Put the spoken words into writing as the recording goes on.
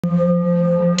But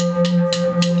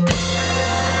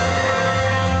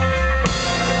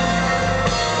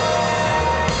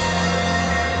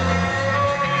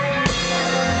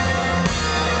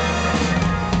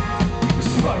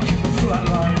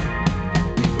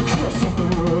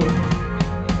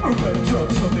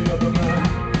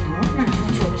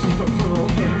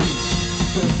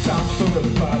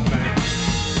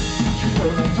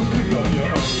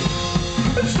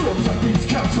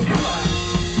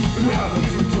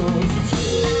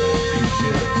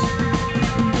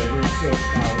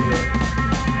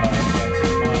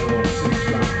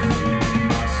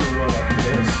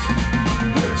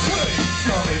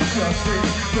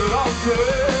I'll do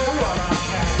what I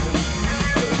can.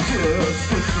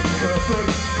 Just it's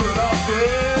perfect, but I'll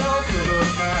feel to the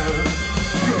man.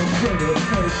 Go credit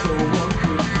face so one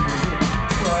could do.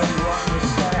 Try to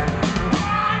understand.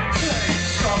 Take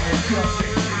some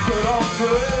adjusting, but I'll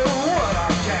do what I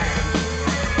can.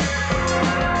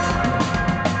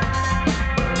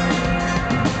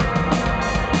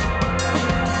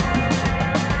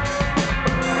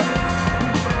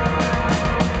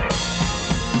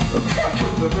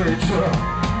 The nature,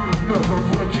 never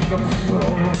breaking the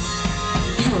flow,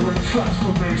 during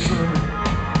transformation,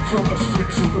 from the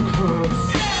street to the clubs.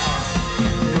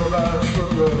 Your life from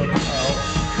the hell,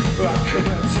 like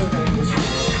connecting in this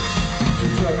world, to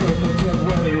drag up the dead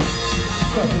waves,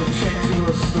 cut the chain to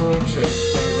a storm chest,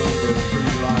 over the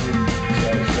free line,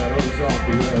 dead shadows on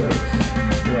the earth,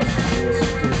 rest of the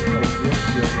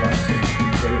disposition, lasting,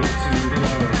 cradle to the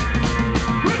earth.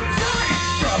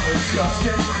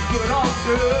 Disgusting, but I'll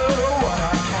do what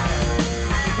I can.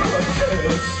 A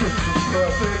test, it's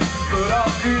perfect, but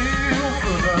I'll feel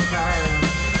for the man.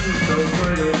 No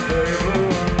greater favor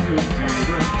one could do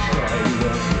than try to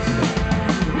understand.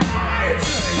 It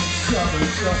takes some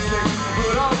adjusting,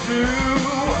 but I'll do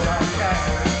what I can.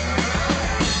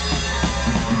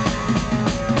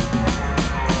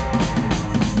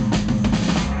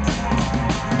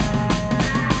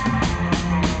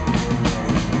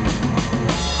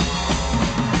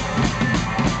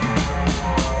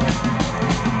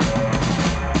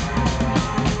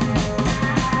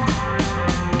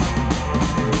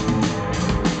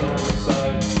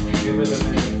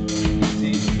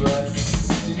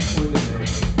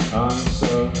 I'm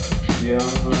so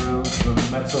young round from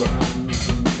metal hands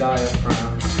and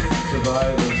diaphragms.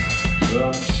 Survivors,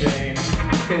 unchained,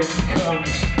 in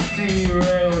comes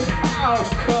derailed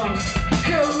outcomes,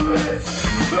 commit,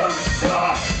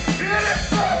 stop,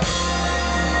 innocent.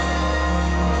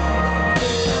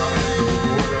 They down in the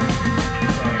water,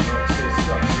 trying not to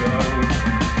stop going.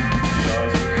 The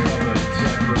eyes are covered,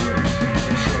 decoration,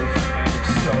 the trophy made of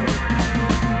stone.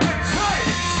 It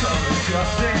takes some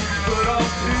adjusting, but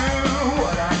I'll do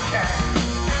what I can.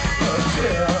 A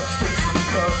test, it's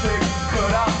perfect,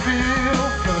 but I feel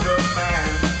for the man.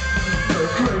 The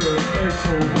greater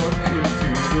faithful one could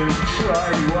do than try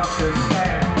to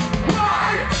understand.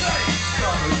 Why? It takes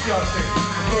some adjusting,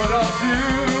 but I'll do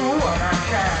what I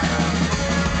can.